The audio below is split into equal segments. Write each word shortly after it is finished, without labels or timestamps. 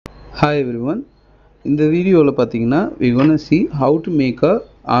Hi everyone. In the video we're going to see how to make a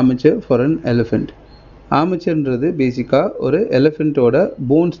armature for an elephant. Armature ன்றது பேசிக்கா ஒரு எலிஃபென்ட்டோட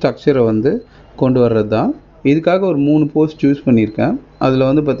phone ஸ்ட்ரக்சரை கொண்டு வர்றது தான். இதுக்காக ஒரு 3 போஸ் சூஸ் பண்ணியிருக்கேன். அதில்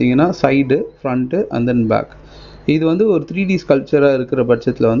பார்த்தீங்கன்னா side, front and then back. இது ஒரு 3D ஸ்கல்ப்சராக இருக்கிற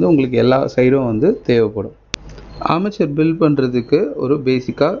பட்சத்தில் உங்களுக்கு எல்லா சைடும் தேவைப்படும். ஆர்மேச்சர் பில்ட் பண்ணுறதுக்கு ஒரு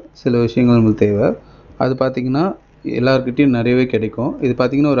பேசிக்காக சில விஷயங்கள் நம்மளுக்கு தேவை. அது பார்த்தீங்கன்னா எல்லாருக்கிட்டையும் நிறையவே கிடைக்கும். இது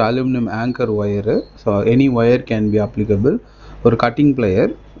பார்த்தீங்கன்னா ஒரு aluminium anchor wire. So any wire can be applicable. ஒரு கட்டிங்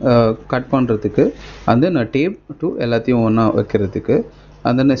பிளேயர் கட் பண்ணுறதுக்கு நான் டேப் டு எல்லாத்தையும் ஒன்றா வைக்கிறதுக்கு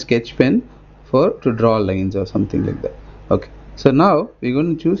and sketch pen for to draw lines or something like that. Okay, so now we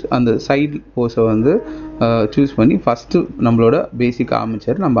gonna choose அந்த side போஸை choose பண்ணி first நம்மளோட பேசிக்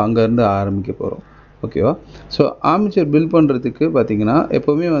armature நம்ம அங்கேருந்து ஆரம்பிக்க போகிறோம். ஓகேவா? ஸோ ஆர்மேச்சர் பில்ட் பண்ணுறதுக்கு பார்த்தீங்கன்னா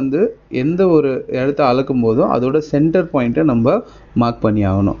எப்போவுமே எந்த ஒரு இடத்த அளக்கும் போதும் அதோட சென்டர் பாயிண்ட்டை நம்ம மார்க் பண்ணி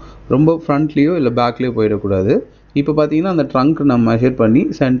ஆகணும். ரொம்ப ஃப்ரண்ட்லேயோ இல்லை பேக்லேயோ போயிடக்கூடாது. இப்போ பார்த்தீங்கன்னா அந்த ட்ரங்க் நம்ம மெஷர் பண்ணி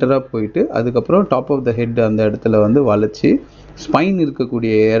சென்டராக போயிட்டு அதுக்கப்புறம் டாப் ஆஃப் த ஹெட் அந்த இடத்துல வளைச்சி ஸ்பைன்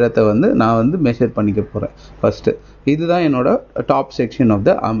இருக்கக்கூடிய இடத்த நான் மெஷர் பண்ணிக்க போகிறேன் ஃபஸ்ட்டு. இதுதான் என்னோட top section of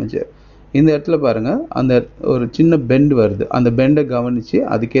the armature. இந்த இடத்துல பாருங்கள், அந்த ஒரு சின்ன பெண்ட் வருது. அந்த பெண்டை கவனித்து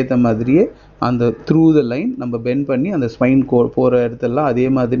அதுக்கேற்ற மாதிரியே அந்த த்ரூ த லைன் நம்ம பெண்ட் பண்ணி அந்த ஸ்பைன் போகிற இடத்துலலாம் அதே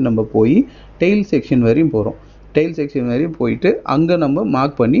மாதிரி நம்ம போய் டெய்ல் செக்ஷன் வரையும் போகிறோம். டெய்ல் செக்ஷன் வரையும் போயிட்டு அங்கே நம்ம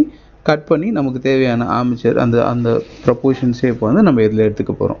மார்க் பண்ணி கட் பண்ணி நமக்கு தேவையான ஆர்மேச்சர் அந்த அந்த ப்ரொபோர்ஷன் ஷேப் நம்ம இதில்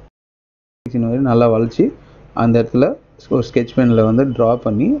எடுத்துக்க போகிறோம். செக்ஷன் வரையும் நல்லா வளைச்சி அந்த இடத்துல ஒரு ஸ்கெட்ச் பெனில் ட்ரா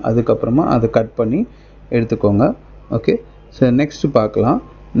பண்ணி அதுக்கப்புறமா அதை கட் பண்ணி எடுத்துக்கோங்க. ஓகே, ஸோ நெக்ஸ்ட் பார்க்கலாம்.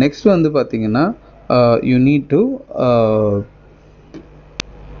 நெக்ஸ்ட் பார்த்தீங்கன்னா you need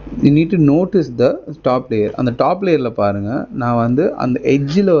to notice the top layer. அந்த டாப் லேயரில் பாருங்கள், நான் அந்த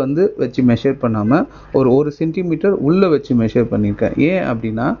எட்ஜில் வச்சு மெஷர் பண்ணாமல் ஒரு சென்டிமீட்டர் உள்ளே வச்சு மெஷர் பண்ணியிருக்கேன். ஏன்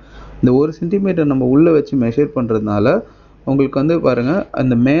அப்படின்னா இந்த 1 சென்டிமீட்டர் நம்ம உள்ளே வச்சு மெஷர் பண்ணுறதுனால உங்களுக்கு பாருங்கள்,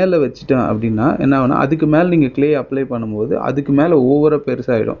 அந்த மேலே வச்சுட்டேன் அப்படின்னா என்ன ஆகுனா அதுக்கு மேலே நீங்கள் க்ளே அப்ளை பண்ணும்போது அதுக்கு மேலே ஓவராக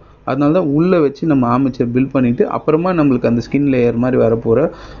பெருசாகிடும். அதனால தான் உள்ளே வச்சு நம்ம ஆர்மேச்சர் பில்ட் பண்ணிவிட்டு அப்புறமா நம்மளுக்கு அந்த ஸ்கின் லேயர் மாதிரி வரப்போகிற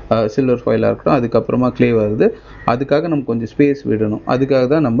சில்வர் ஃபாயிலாக இருக்கட்டும், அதுக்கப்புறமா க்ளே வருது. அதுக்காக நம்ம கொஞ்சம் ஸ்பேஸ் விடணும். அதுக்காக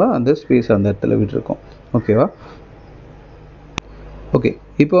தான் நம்ம அந்த ஸ்பேஸ் அந்த இடத்துல விட்டுருக்கோம். ஓகேவா? ஓகே,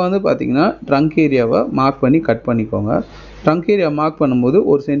 இப்போ பார்த்தீங்கன்னா ட்ரங்க் ஏரியாவை மார்க் பண்ணி கட் பண்ணிக்கோங்க. ட்ரங்க் ஏரியா மார்க் பண்ணும்போது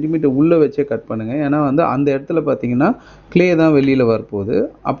 1 சென்டிமீட்டர் உள்ளே வச்சே கட் பண்ணுங்கள். ஏன்னா அந்த இடத்துல பார்த்தீங்கன்னா க்ளே தான் வெளியில் வரப்போகுது.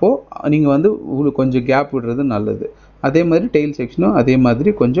 அப்போது நீங்கள் உங்களுக்கு கொஞ்சம் கேப் விடுறது நல்லது. அதே மாதிரி டெய்ல் செக்ஷனும் அதே மாதிரி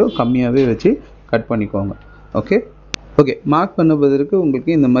கொஞ்சம் கம்மியாகவே வச்சு கட் பண்ணிக்கோங்க. ஓகே ஓகே மார்க் பண்ணுவதற்கு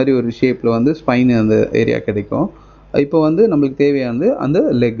உங்களுக்கு இந்த மாதிரி ஒரு ஷேப்பில் ஸ்பைன் அந்த ஏரியா கிடைக்கும். இப்போ நம்மளுக்கு தேவையானது அந்த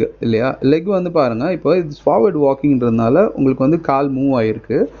லெக் இல்லையா? லெக் பாருங்கள், இப்போ இது ஃபார்வர்ட் வாக்கிங்கிறதுனால உங்களுக்கு கால் மூவ்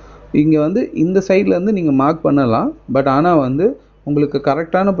ஆகிருக்கு. இங்கே இந்த சைட்லேருந்து நீங்கள் மார்க் பண்ணலாம். பட் ஆனால் உங்களுக்கு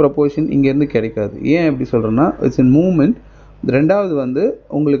கரெக்டான ப்ரொபோர்ஷன் இங்கேருந்து கிடைக்காது. ஏன் எப்படி சொல்கிறேன்னா இட்ஸ் இன் மூவ்மெண்ட். ரெண்டாவது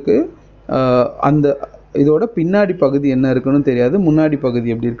உங்களுக்கு அந்த இதோட பின்னாடி பகுதி என்ன இருக்குன்னு தெரியாது, முன்னாடி பகுதி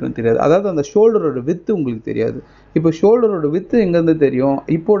எப்படி இருக்குன்னு தெரியாது. அதாவது அந்த ஷோல்டரோட வித்து உங்களுக்கு தெரியாது. இப்போ ஷோல்டரோட வித்து எங்கேருந்து தெரியும்,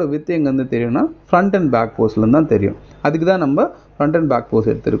 இப்போட வித்து எங்கேருந்து தெரியும்னா ஃப்ரண்ட் அண்ட் பேக் போஸ்லேருந்து தான் தெரியும். அதுக்கு தான் நம்ம ஃப்ரண்ட் அண்ட் பேக்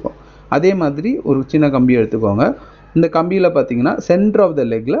போஸ் எடுத்துருக்கோம். அதே மாதிரி ஒரு சின்ன கம்பி எடுத்துக்கோங்க. இந்த கம்பியில் பார்த்தீங்கன்னா centre of the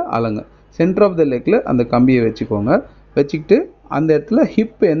லெக்கில் அலங்க. Centre of the லெக்கில் அந்த கம்பியை வச்சுக்கோங்க. வச்சுக்கிட்டு அந்த இடத்துல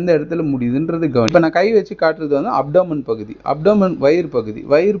ஹிப் எந்த இடத்துல முடியுதுன்றது கவனம். இப்போ நான் கை வச்சு காட்டுறது அப்டமன் பகுதி, அப்டமன் வயிறு பகுதி.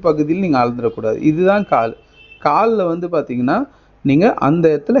 வயிறு பகுதியில் நீங்கள் அளந்துடக்கூடாது. இதுதான் கால். காலில் பார்த்தீங்கன்னா நீங்கள் அந்த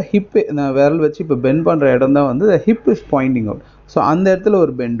இடத்துல ஹிப்பு நான் விரல் வச்சு இப்போ பெண்ட் பண்ணுற இடம் தான் hip is Poynting out. So அந்த இடத்துல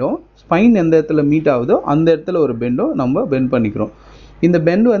ஒரு பெண்டும், ஸ்பைன் எந்த இடத்துல மீட் ஆகுதோ அந்த இடத்துல ஒரு பெண்டும் நம்ம பெண்ட் பண்ணிக்கிறோம். இந்த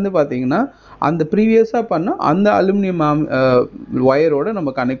பெண்ட் பார்த்தீங்கன்னா அந்த ப்ரீவியஸாக பண்ண அந்த அலுமினியம் ஒயரோடு நம்ம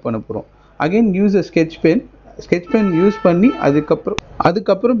கனெக்ட் பண்ண போகிறோம். அகெயின் யூஸ் அ ஸ்கெட்ச் பென் யூஸ் பண்ணி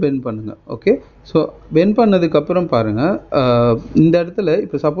அதுக்கப்புறம் பெண்ட் பண்ணுங்கள். ஓகே, ஸோ பெண்ட் பண்ணதுக்கப்புறம் பாருங்கள், இந்த இடத்துல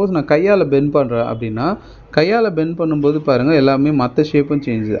இப்போ சப்போஸ் நான் கையால் பெண்ட் பண்ணுறேன் அப்படின்னா கையால் பெண்ட் பண்ணும்போது பாருங்கள் எல்லாமே மற்ற ஷேப்பும்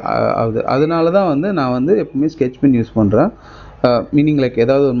சேஞ்ச் ஆகுது. அதனால தான் நான் எப்பவுமே ஸ்கெட்ச் பென் யூஸ் பண்ணுறேன். மீனிங் லைக்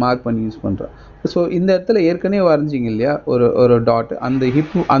ஏதாவது ஒரு மார்க் பண்ணி யூஸ் பண்ணுறேன். ஸோ இந்த இடத்துல ஏற்கனவே வரைஞ்சிங்க இல்லையா ஒரு டாட், அந்த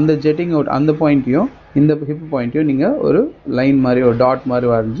ஹிப் அந்த ஜெட்டிங் அவுட் அந்த பாயிண்ட்டையும் இந்த ஹிப் பாயிண்ட்டையும் நீங்கள் ஒரு லைன் மாதிரி ஒரு டாட் மாதிரி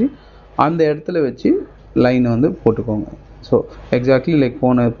வரைஞ்சி அந்த இடத்துல வச்சு லைனை போட்டுக்கோங்க. ஸோ எக்ஸாக்ட்லி லைக்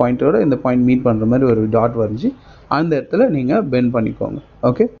போன பாயிண்ட்டோட இந்த பாயிண்ட் மீட் பண்ணுற மாதிரி ஒரு டாட் வரைஞ்சி அந்த இடத்துல நீங்கள் பெண்ட் பண்ணிக்கோங்க.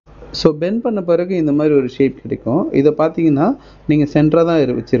 ஓகே, ஸோ பெண்ட் பண்ண பிறகு இந்த மாதிரி ஒரு ஷேப் கிடைக்கும். இதை பார்த்தீங்கன்னா நீங்கள் சென்டராக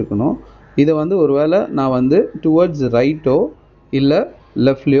தான் வச்சுருக்கணும். இதை ஒரு வேளை நான் டுவர்ட்ஸ் ரைட்டோ இல்லை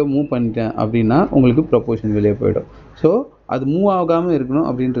லெஃப்ட்லேயோ மூவ் பண்ணிட்டேன் அப்படின்னா உங்களுக்கு ப்ரொபோர்ஷன் வெளியே போயிடும். ஸோ அது மூவ் ஆகாமல் இருக்கணும்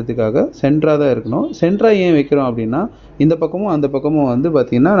அப்படின்றதுக்காக சென்டராக தான் இருக்கணும். சென்டராக ஏன் வைக்கிறோம் அப்படின்னா இந்த பக்கமும் அந்த பக்கமும்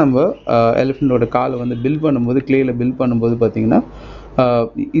பார்த்திங்கன்னா நம்ம எலிஃபெண்ட்டோட காலை பில்ட் பண்ணும்போது க்ளேயில் பில்ட் பண்ணும்போது பார்த்திங்கன்னா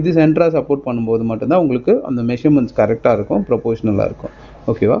இது சென்டராக சப்போர்ட் பண்ணும்போது மட்டும்தான் உங்களுக்கு அந்த மெஷர்மெண்ட்ஸ் கரெக்டாக இருக்கும், ப்ரொபோஷனலாக இருக்கும்.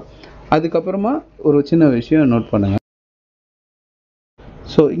 ஓகேவா? அதுக்கப்புறமா ஒரு சின்ன விஷயம் நோட் பண்ணுங்கள்.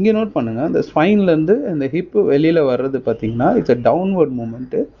 ஸோ இங்கே நோட் பண்ணுங்கள், இந்த ஸ்பைன்லேருந்து இந்த ஹிப்பு வெளியில் வர்றது பார்த்தீங்கன்னா it's a downward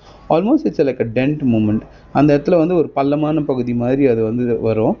moment. Almost it's like a tent moment. அந்த இடத்துல வந்து ஒரு பள்ளமான பகுதி மாதிரி அது வந்து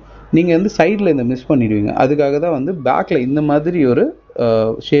வரும். நீங்கள் வந்து சைடில் இந்த மிஸ் பண்ணிடுவீங்க. அதுக்காக தான் வந்து பேக்கில் இந்த மாதிரி ஒரு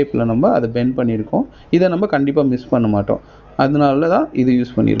ஷேப்பில் நம்ம அதை பெண்ட் பண்ணியிருக்கோம். இதை நம்ம கண்டிப்பாக மிஸ் பண்ண மாட்டோம். அதனால தான் இது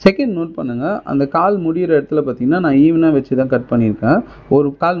யூஸ் பண்ணியிருக்கேன். செகண்ட் நோட் பண்ணுங்கள், அந்த கால் முடிகிற இடத்துல பார்த்தீங்கன்னா நான் ஈவனாக வச்சு தான் கட் பண்ணியிருக்கேன். ஒரு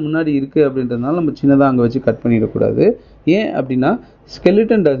கால் முன்னாடி இருக்குது அப்படின்றதுனால நம்ம சின்னதாக அங்கே வச்சு கட் பண்ணிடக்கூடாது. ஏன் அப்படின்னா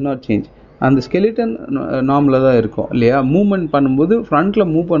skeleton does not change. அந்த ஸ்கெலிட்டன் நார்மலாக தான் இருக்கும் இல்லையா? மூவ்மெண்ட் பண்ணும்போது ஃப்ரண்ட்டில்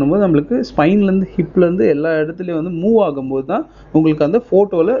மூவ் பண்ணும்போது நம்மளுக்கு ஸ்பைன்லேருந்து ஹிப்லேருந்து எல்லா இடத்துலையும் வந்து மூவ் ஆகும்போது தான் உங்களுக்கு அந்த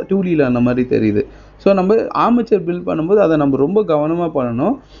ஃபோட்டோவில் 2Dயில் அந்த மாதிரி தெரியுது. ஸோ நம்ம ஆர்மேச்சர் பில்ட் பண்ணும்போது அதை நம்ம ரொம்ப கவனமாக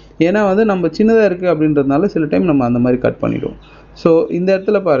பண்ணணும். ஏன்னா வந்து நம்ம சின்னதாக இருக்குது அப்படின்றதுனால சில டைம் நம்ம அந்த மாதிரி கட் பண்ணிவிடுவோம். ஸோ இந்த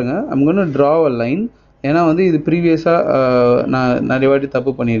இடத்துல பாருங்கள், I'm going to draw a line. ஏன்னா வந்து இது ப்ரீவியஸாக நான் நிறைய வாட்டி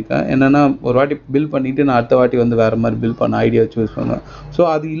தப்பு பண்ணியிருக்கேன். என்னென்னா ஒரு வாட்டி பில் பண்ணிவிட்டு நான் அடுத்த வாட்டி வந்து வேறு மாதிரி பில் பண்ண ஐடியா சூஸ் பண்ணுவேன். ஸோ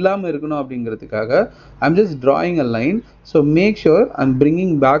அது இல்லாமல் இருக்கணும் அப்படிங்கிறதுக்காக I'm just drawing a line. So make sure I'm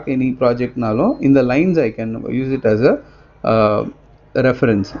bringing back any ப்ராஜெக்ட்னாலும் இந்த lines I can use it as a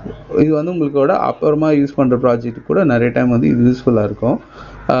reference. இது வந்து உங்களுக்கோட அப்புறமா யூஸ் பண்ணுற ப்ராஜெக்ட் கூட நிறைய டைம் வந்து இது யூஸ்ஃபுல்லாக இருக்கும்.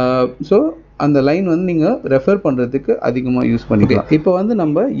 ஸோ அந்த லைன் வந்து நீங்கள் ரெஃபர் பண்ணுறதுக்கு அதிகமாக யூஸ் பண்ணிக்கலாம். இப்போ வந்து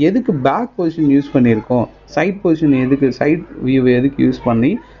நம்ம எதுக்கு பேக் பொசிஷன் யூஸ் பண்ணியிருக்கோம், சைட் பொசிஷன் எதுக்கு, சைட் வியூ எதுக்கு யூஸ்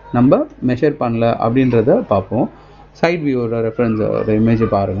பண்ணி நம்ம மெஷர் பண்ணல அப்படின்றத பார்ப்போம். சைட் வியூவோட ரெஃபரன்ஸோட இமேஜை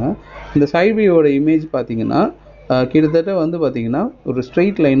பாருங்கள். இந்த சைட் வியூவோட இமேஜ் பார்த்தீங்கன்னா கிட்டத்தட்ட வந்து பார்த்தீங்கன்னா ஒரு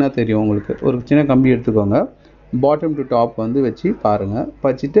ஸ்ட்ரெயிட் லைனாக தெரியும் உங்களுக்கு. ஒரு சின்ன கம்பி எடுத்துக்கோங்க, பாட்டம் டு டாப் வந்து வச்சு பாருங்கள்.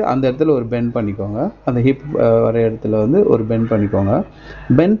 வச்சுட்டு அந்த இடத்துல ஒரு பெண்ட் பண்ணிக்கோங்க. அந்த ஹிப் வர இடத்துல வந்து ஒரு பெண்ட் பண்ணிக்கோங்க.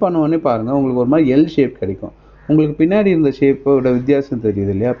 பெண்ட் பண்ணோடனே பாருங்கள் உங்களுக்கு ஒரு மாதிரி எல் ஷேப் கிடைக்கும். உங்களுக்கு பின்னாடி இருந்த ஷேப்போட வித்தியாசம்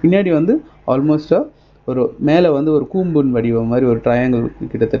தெரியுது இல்லையா? பின்னாடி வந்து ஆல்மோஸ்ட்டாக ஒரு மேலே வந்து ஒரு கூம்புன் வடிவம் மாதிரி ஒரு ட்ரையாங்கிள்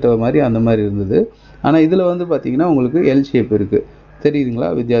கிட்டத்தட்ட மாதிரி அந்த மாதிரி இருந்தது. ஆனால் இதில் வந்து பார்த்தீங்கன்னா உங்களுக்கு எல் ஷேப் இருக்குது.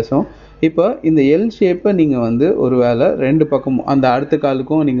 தெரியுதுங்களா வித்தியாசம்? இப்போ இந்த எல் ஷேப்பை நீங்கள் வந்து ஒரு வேளை ரெண்டு பக்கமும் அந்த அடுத்த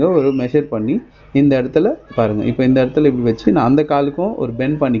காலுக்கும் நீங்கள் ஒரு மெஷர் பண்ணி இந்த இடத்துல பாருங்கள். இப்போ இந்த இடத்துல இப்படி வச்சு நான் அந்த காலுக்கும் ஒரு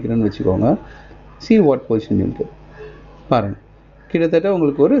பெண்ட் பண்ணிக்கிறேன்னு வச்சுக்கோங்க. see what position இருக்குது பாருங்கள். கிட்டத்தட்ட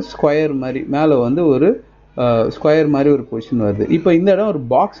உங்களுக்கு ஒரு ஸ்கொயர் மாதிரி மேலே வந்து ஒரு ஸ்கொயர் மாதிரி ஒரு பொசிஷன் வருது. இப்போ இந்த இடம் ஒரு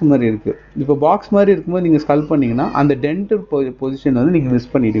பாக்ஸ் மாதிரி இருக்குது. இப்போ பாக்ஸ் மாதிரி இருக்கும்போது நீங்கள் ஸ்கல்ப் பண்ணிங்கன்னா அந்த டென்டல் பொசிஷன் வந்து நீங்கள்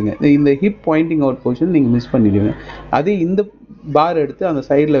மிஸ் பண்ணிவிடுவீங்க. இந்த ஹிப் பாயிண்டிங் அவுட் பொசிஷன் நீங்கள் மிஸ் பண்ணிவிடுவீங்க. அதே இந்த பார் எடுத்து அந்த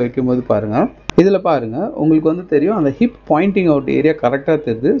சைடில் வைக்கும்போது பாருங்கள், இதில் பாருங்கள் உங்களுக்கு வந்து தெரியும் அந்த ஹிப் பாயிண்டிங் அவுட் ஏரியா கரெக்டாக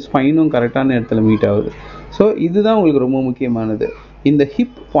தெரியுது, ஸ்பைனும் கரெக்டான இடத்துல மீட் ஆகுது. ஸோ இதுதான் உங்களுக்கு ரொம்ப முக்கியமானது. இந்த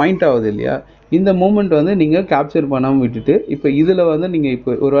ஹிப் பாயிண்ட் ஆகுது இல்லையா, இந்த மூமெண்ட் வந்து நீங்கள் கேப்சர் பண்ணாமல் விட்டுட்டு இப்போ இதில் வந்து நீங்கள்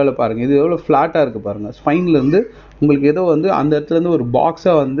இப்போ ஒரு வேளை பாருங்கள், இது எவ்வளோ ஃப்ளாட்டாக இருக்குது பாருங்கள். ஸ்பைன்லேருந்து உங்களுக்கு ஏதோ வந்து அந்த இடத்துலேருந்து ஒரு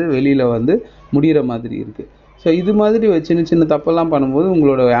பாக்ஸாக வந்து வெளியில் வந்து முடிகிற மாதிரி இருக்குது. ஸோ இது மாதிரி சின்ன சின்ன தப்பெல்லாம் பண்ணும்போது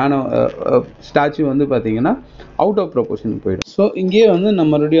உங்களோட ஸ்டாச்சு வந்து பார்த்தீங்கன்னா அவுட் ஆஃப் ப்ரொபோர்ஷன் போயிடும். ஸோ இங்கேயே வந்து நம்ம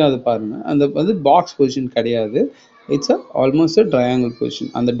மறுபடியும் அது பாருங்கள், அந்த வந்து பாக்ஸ் பொசிஷன் கிடையாது, it's almost a triangle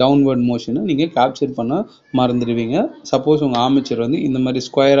position. அந்த டவுன்வர்ட் மோஷனை நீங்கள் கேப்சர் பண்ண மறந்துடுவீங்க சப்போஸ் உங்கள் ஆர்மேச்சர் வந்து இந்த மாதிரி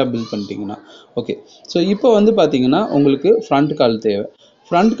ஸ்கொயராக பில்ட் பண்ணிட்டீங்கன்னா. ஓகே, ஸோ இப்போ வந்து பார்த்தீங்கன்னா உங்களுக்கு ஃப்ரண்ட் கால் தேவை.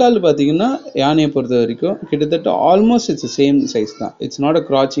 ஃப்ரண்ட் கால் பார்த்தீங்கன்னா யானையை பொறுத்த வரைக்கும் கிட்டத்தட்ட ஆல்மோஸ்ட் இட்ஸ் சேம் சைஸ் தான். It's not a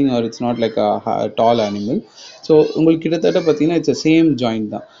கிராச்சிங் R it's not like a doll animal. So உங்களுக்கு கிட்டத்தட்ட பார்த்தீங்கன்னா இட்ஸ் அ சேம்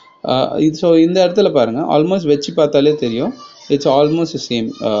ஜாயிண்ட் தான். ஸோ இந்த இடத்துல பாருங்கள், ஆல்மோஸ்ட் வச்சு பார்த்தாலே தெரியும் இட்ஸ் ஆல்மோஸ்ட் சேம்.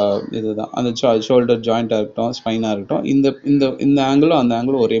 இதுதான் அந்த ஷோல்டர் ஜாயிண்ட்டாக இருக்கட்டும், ஸ்பைனாக இருக்கட்டும், இந்த இந்த இந்த ஆங்கிளும் அந்த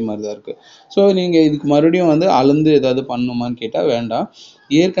ஆங்கிளும் ஒரே மாதிரி தான் இருக்குது. ஸோ நீங்கள் இதுக்கு மறுபடியும் வந்து அளந்து ஏதாவது பண்ணணுமான்னு கேட்டால் வேண்டாம்.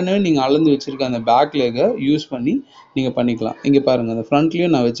 ஏற்கனவே நீங்கள் அளந்து வச்சுருக்க அந்த பேக் லெக்கை யூஸ் பண்ணி நீங்கள் பண்ணிக்கலாம். இங்கே பாருங்கள், அந்த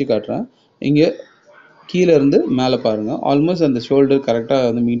ஃப்ரண்ட்லேயும் நான் வச்சு காட்டுறேன். இங்கே கீழே இருந்து மேலே பாருங்கள், ஆல்மோஸ்ட் அந்த ஷோல்டர் கரெக்டாக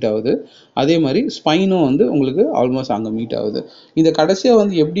வந்து மீட் ஆகுது. அதே மாதிரி ஸ்பைனும் வந்து உங்களுக்கு ஆல்மோஸ்ட் அங்கே மீட் ஆகுது. இந்த கடைசியாக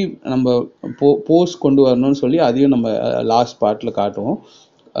வந்து எப்படி நம்ம போஸ் கொண்டு வரணும்னு சொல்லி அதையும் நம்ம லாஸ்ட் பார்ட்டில் காட்டுவோம்.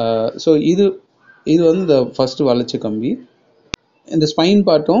 ஸோ இது வந்து இந்த ஃபஸ்ட்டு வளைச்ச கம்பி. இந்த ஸ்பைன்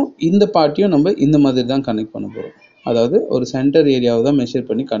பார்ட்டும் இந்த பார்ட்டையும் நம்ம இந்த மாதிரி தான் கனெக்ட் பண்ண போகிறோம். அதாவது ஒரு சென்டர் ஏரியாவை தான் மெஷர்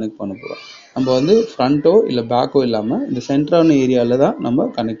பண்ணி கனெக்ட் பண்ண போகிறோம். நம்ம வந்து ஃப்ரண்ட்டோ இல்லை பேக்கோ இல்லாமல் இந்த சென்டரான ஏரியாவில் தான் நம்ம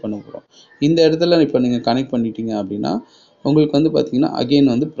கனெக்ட் பண்ண போகிறோம். இந்த இடத்துல இப்போ நீங்கள் கனெக்ட் பண்ணிட்டீங்க அப்படின்னா உங்களுக்கு வந்து பார்த்தீங்கன்னா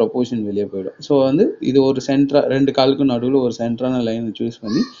அகெயின் வந்து ப்ரொபோர்ஷன் வெளியே போயிடும். ஸோ வந்து இது ஒரு ரெண்டு காலுக்கும் நடுவில் ஒரு சென்டரான லைனை சூஸ்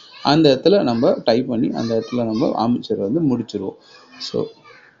பண்ணி அந்த இடத்துல நம்ம டைப் பண்ணி அந்த இடத்துல நம்ம ஆர்மேச்சர் வந்து முடிச்சிருவோம். ஸோ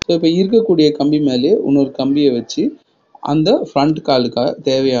இப்போ இருக்கக்கூடிய கம்பி மேலேயே இன்னொரு கம்பியை வச்சு அந்த ஃப்ரண்ட் காலுக்காக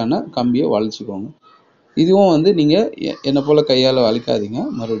தேவையான கம்பியை வளைச்சிக்கோங்க. இதுவும் வந்து நீங்கள் என்னை போல் கையால் வளைக்காதீங்க,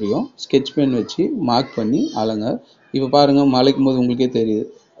 மறுபடியும் ஸ்கெட்ச் பென் வச்சு மார்க் பண்ணி அளங்க. இப்போ பாருங்கள், மலைக்கும் போது உங்களுக்கே தெரியுது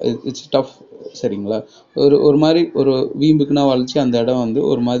இட்ஸ் டஃப். சரிங்களா? ஒரு மாதிரி ஒரு வீம்புக்குனா வளைச்சி அந்த இடம் வந்து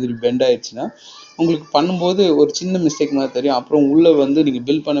ஒரு மாதிரி பெண்ட் ஆயிடுச்சுன்னா உங்களுக்கு பண்ணும்போது ஒரு சின்ன மிஸ்டேக் மாதிரி தெரியும். அப்புறம் உள்ளே வந்து நீங்கள்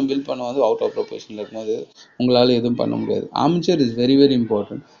பில் பண்ண வந்து அவுட் ஆஃப் ப்ரொபோர்ஷனில் இருக்கும்போது உங்களால் எதுவும் பண்ண முடியாது. Armature is very very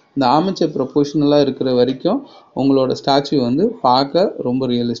important. இந்த ஆர்மேச்சர் ப்ரொபோஷனலாக இருக்கிற வரைக்கும் உங்களோட ஸ்டாச்சு வந்து பார்க்க ரொம்ப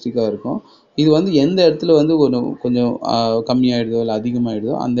ரியலிஸ்டிக்காக இருக்கும். இது வந்து எந்த இடத்துல வந்து கொஞ்சம் கம்மியாயிடுதோ இல்லை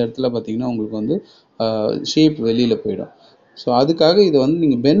அதிகமாகிடுதோ அந்த இடத்துல பார்த்தீங்கன்னா உங்களுக்கு வந்து ஷேப் வெளியில் போயிடும். ஸோ அதுக்காக இதை வந்து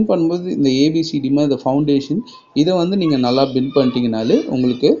நீங்கள் பெண்ட் பண்ணும்போது இந்த ஏபிசிடிமா இந்த ஃபவுண்டேஷன் இதை வந்து நீங்கள் நல்லா பெண்ட் பண்ணிட்டீங்கனாலே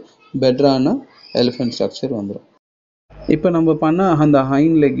உங்களுக்கு பெட்டரான எலிஃபென்ட் ஸ்ட்ரக்சர் வந்துடும். இப்போ நம்ம பண்ண அந்த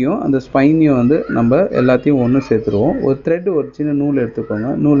ஹைண்ட் லெக்கையும் அந்த ஸ்பைனையும் வந்து நம்ம எல்லாத்தையும் ஒன்று சேர்த்துருவோம். ஒரு த்ரெட் ஒரு சின்ன நூல் எடுத்துக்கோங்க,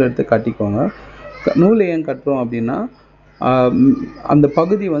 நூல் எடுத்து கட்டிக்கோங்க. நூலை ஏன் கட்டுறோம் அப்படின்னா அந்த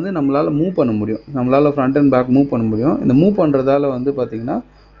பகுதி வந்து நம்மளால் மூவ் பண்ண முடியும், நம்மளால் ஃப்ரண்ட் அண்ட் பேக் மூவ் பண்ண முடியும். இந்த மூவ் பண்ணுறதால வந்து பார்த்திங்கன்னா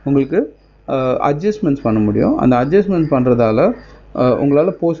உங்களுக்கு அட்ஜஸ்ட்மெண்ட்ஸ் பண்ண முடியும். அந்த அட்ஜஸ்ட்மெண்ட் பண்ணுறதால உங்களால்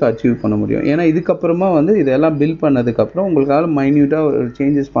போஸ் அச்சீவ் பண்ண முடியும். ஏன்னா இதுக்கப்புறமா வந்து இதெல்லாம் பில்ட் பண்ணதுக்கப்புறம் உங்களுக்கால மைன்யூட்டாக ஒரு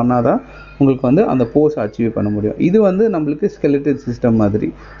சேஞ்சஸ் பண்ணால் தான் உங்களுக்கு வந்து அந்த போஸ் அச்சீவ் பண்ண முடியும். இது வந்து நம்மளுக்கு ஸ்கெலெட்டன் சிஸ்டம் மாதிரி.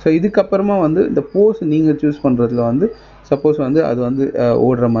 ஸோ இதுக்கப்புறமா வந்து இந்த போஸ் நீங்கள் சூஸ் பண்ணுறதுல வந்து சப்போஸ் வந்து அது வந்து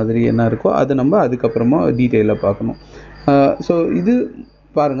ஓடுற மாதிரி என்ன இருக்கோ அதை நம்ம அதுக்கப்புறமா டீட்டெயிலாக பார்க்கணும். ஸோ இது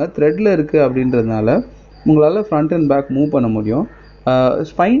பாருங்கள் த்ரெட்டில் இருக்குது அப்படின்றதுனால உங்களால் ஃப்ரண்ட் அண்ட் பேக் மூவ் பண்ண முடியும்.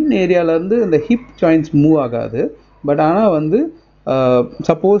 ஸ்பைன் ஏரியாவிலேருந்து இந்த ஹிப் ஜாயின்ட்ஸ் மூவ் ஆகாது. பட் ஆனால் வந்து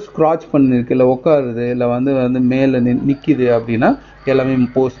சப்போஸ் க்ராச் பண்ணிருக்கு இல்லை உட்காருது இல்லை வந்து மேலே நிற்கிது அப்படின்னா எல்லாமே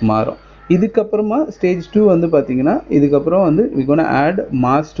போஸ் மாறும். இதுக்கப்புறமா ஸ்டேஜ் 2 வந்து பார்த்திங்கன்னா இதுக்கப்புறம் வந்து we gonna add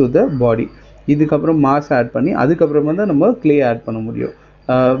mass to the பாடி. இதுக்கப்புறம் மாஸ் ஆட் பண்ணி அதுக்கப்புறமா தான் நம்ம க்ளே ஆட் பண்ண முடியும்.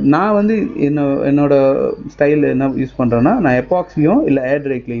 நான் வந்து என்னோட ஸ்டைல் என்ன யூஸ் பண்ணுறேன்னா நான் எபாக்சியும் இல்லை ஏர்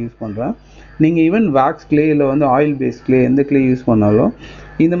ட்ரை க்ளே யூஸ் பண்ணுறேன். நீங்கள் ஈவன் வேக்ஸ் க்ளே இல்லை வந்து ஆயில் பேஸ் க்ளே எந்த க்ளே யூஸ் பண்ணாலும்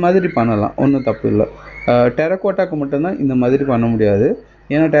இந்த மாதிரி பண்ணலாம், ஒன்றும் தப்பு இல்லை. டெரக்கோட்டாக்கு மட்டும்தான் இந்த மாதிரி பண்ண முடியாது.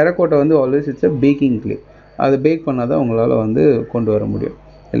 ஏன்னா டெரக்கோட்டா வந்து always it's a packing clay, அதை பேக் பண்ணால் தான் உங்களால் வந்து கொண்டு வர முடியும்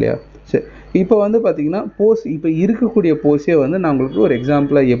இல்லையா? சரி, இப்போ வந்து பார்த்திங்கன்னா போஸ் இப்போ இருக்கக்கூடிய போஸே வந்து நான் உங்களுக்கு ஒரு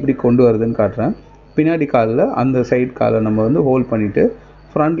எக்ஸாம்பிளாக எப்படி கொண்டு வருதுன்னு காட்டுறேன். பின்னாடி காலில் அந்த சைட் காலை நம்ம வந்து ஹோல்ட் பண்ணிவிட்டு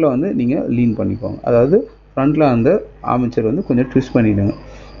ஃப்ரண்ட்டில் வந்து நீங்கள் லீன் பண்ணிக்கோங்க. அதாவது ஃப்ரண்ட்டில் அந்த ஆர்மேச்சர் வந்து கொஞ்சம் ட்விஸ்ட் பண்ணிவிடுங்க.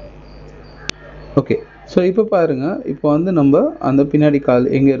 ஓகே, ஸோ இப்போ பாருங்கள், இப்போ வந்து நம்ம அந்த பின்னாடி கால்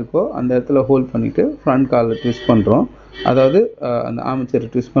எங்கே இருக்கோ அந்த இடத்துல ஹோல்ட் பண்ணிவிட்டு ஃப்ரண்ட் காலில் ட்விஸ்ட் பண்ணுறோம். அதாவது அந்த ஆர்மேச்சரை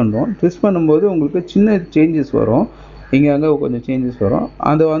ட்விஸ்ட் பண்ணுறோம். ட்விஸ்ட் பண்ணும்போது உங்களுக்கு சின்ன சேஞ்சஸ் வரும், இங்கே அங்கே கொஞ்சம் சேஞ்சஸ் வரும்.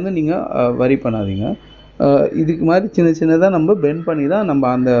 அதை வந்து நீங்கள் வரி பண்ணாதீங்க. இதுக்கு மாதிரி சின்னதாக நம்ம பெண்ட் பண்ணி தான் நம்ம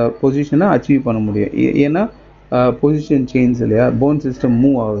அந்த பொசிஷனை அச்சீவ் பண்ண முடியும். ஏன்னா பொசிஷன் சேஞ்ச் இல்லையா, போன் சிஸ்டம்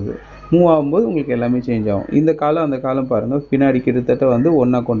மூவ் ஆகும்போது உங்களுக்கு எல்லாமே சேஞ்ச் ஆகும். இந்த காலம் அந்த காலம் பாருங்கள், பின்னாடி கிட்டத்தட்ட வந்து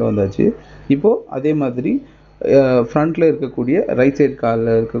ஒன்றா கொண்டு வந்தாச்சு. இப்போது அதே மாதிரி ஃப்ரண்ட்டில் இருக்கக்கூடிய ரைட் சைட்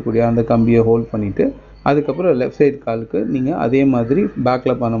காலில் இருக்கக்கூடிய அந்த கம்பியை ஹோல்ட் பண்ணிவிட்டு அதுக்கப்புறம் லெஃப்ட் சைட் காலுக்கு நீங்கள் அதே மாதிரி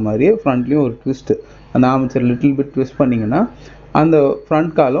பேக்கில் பண்ண மாதிரியே ஃப்ரண்ட்லேயும் ஒரு ட்விஸ்ட்டு அந்த ஆர்மேச்சர் லிட்டில் பிட் ட்விஸ்ட் பண்ணிங்கன்னா அந்த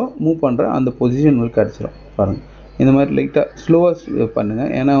ஃப்ரண்ட் காலம் மூவ் பண்ணுற அந்த பொசிஷன் உங்களுக்கு கிடச்சிரும். பாருங்கள், இந்த மாதிரி லைட்டாக ஸ்லோவாக பண்ணுங்கள்.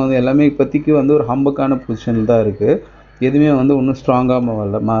 ஏன்னா வந்து எல்லாமே இப்போதைக்கு வந்து ஒரு ஹம்பக்கான பொசிஷனில் தான் இருக்குது, எதுவுமே வந்து ஒன்றும் ஸ்ட்ராங்காக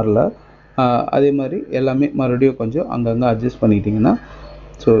மாறல. அதே மாதிரி எல்லாமே மறுபடியும் கொஞ்சம் அங்கங்கே அட்ஜஸ்ட் பண்ணிட்டீங்கன்னா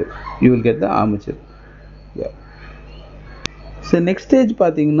so you will get the armature. So next stage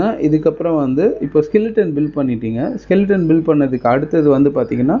பார்த்தீங்கன்னா இதுக்கப்புறம் வந்து இப்போ ஸ்கெலிட்டன் பில்ட் பண்ணிட்டீங்க. ஸ்கெலிட்டன் பில்ட் பண்ணதுக்கு அடுத்தது வந்து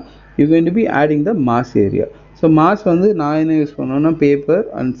பார்த்தீங்கன்னா you going to be adding the mass area. So mass வந்து நான் என்ன யூஸ் பண்ணுவேன்னா பேப்பர்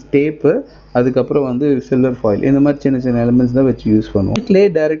அண்ட் டேப்பு, அதுக்கப்புறம் வந்து சில்வர் ஃபாயில், இந்த மாதிரி சின்ன சின்ன எலிமெண்ட்ஸ் தான் வச்சு யூஸ் பண்ணுவோம். க்ளே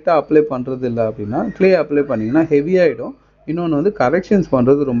டைரெக்டாக அப்ளை பண்ணுறது இல்லை அப்படின்னா க்ளே அப்ளை பண்ணிங்கன்னா ஹெவியாகிடும். இன்னொன்று வந்து கரெக்ஷன்ஸ்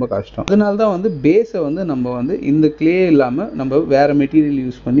பண்ணுறது ரொம்ப கஷ்டம். அதனால தான் வந்து பேஸை வந்து நம்ம வந்து இந்த க்ளே இல்லாமல் நம்ம வேறு மெட்டீரியல்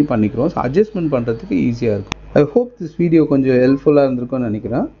யூஸ் பண்ணிக்கிறோம். ஸோ அட்ஜஸ்ட்மெண்ட் பண்ணுறதுக்கு ஈஸியாக இருக்கும். I hope this video கொஞ்சம் ஹெல்ப்ஃபுல்லாக இருந்திருக்கும்னு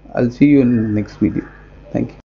நினைக்கிறேன். I'll see you in the next video. Thank you.